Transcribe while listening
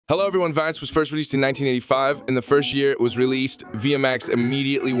Hello everyone, VMAX was first released in 1985. In the first year it was released, VMAX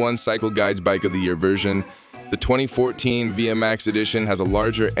immediately won Cycle Guide's Bike of the Year version. The 2014 VMAX edition has a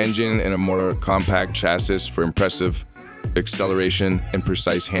larger engine and a more compact chassis for impressive acceleration and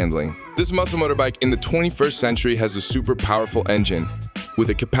precise handling. This muscle motorbike in the 21st century has a super powerful engine with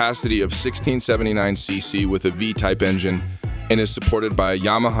a capacity of 1679cc with a V-type engine and is supported by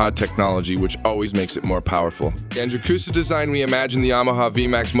Yamaha technology, which always makes it more powerful. And Jakusa Design reimagined the Yamaha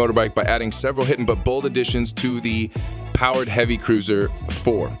VMAX motorbike by adding several hidden but bold additions to the powered heavy cruiser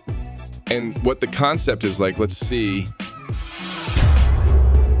 4. And what the concept is like, let's see.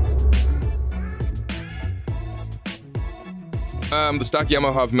 The stock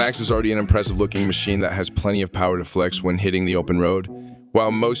Yamaha VMAX is already an impressive looking machine that has plenty of power to flex when hitting the open road.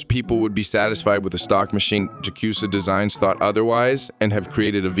 While most people would be satisfied with a stock machine, Jakusa Designs thought otherwise and have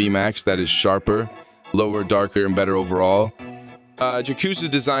created a VMAX that is sharper, lower, darker, and better overall. Jakusa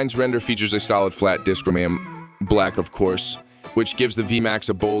Designs render features a solid flat disc remain black, of course, which gives the VMAX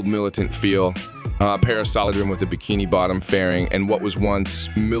a bold, militant feel. A pair of solid rim with a bikini bottom fairing and what was once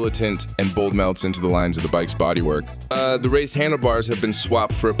militant and bold melts into the lines of the bike's bodywork. The raised handlebars have been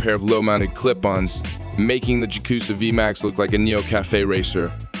swapped for a pair of low-mounted clip-ons, making the Jakusa VMAX look like a neo-cafe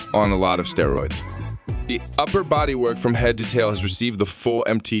racer on a lot of steroids. The upper bodywork from head to tail has received the full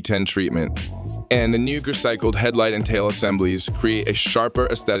MT10 treatment, and the new recycled headlight and tail assemblies create a sharper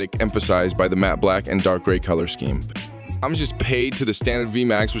aesthetic emphasized by the matte black and dark gray color scheme. I'm just paid to the standard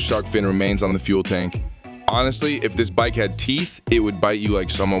VMAX with shark fin remains on the fuel tank. Honestly, if this bike had teeth, it would bite you like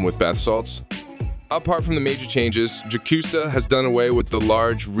someone with bath salts. Apart from the major changes, Jakusa has done away with the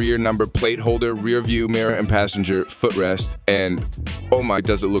large rear number plate holder, rear view mirror, and passenger footrest, and oh my,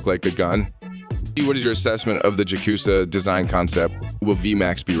 does it look like a gun. What is your assessment of the Jakusa design concept? Will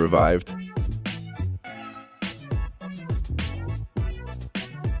VMAX be revived?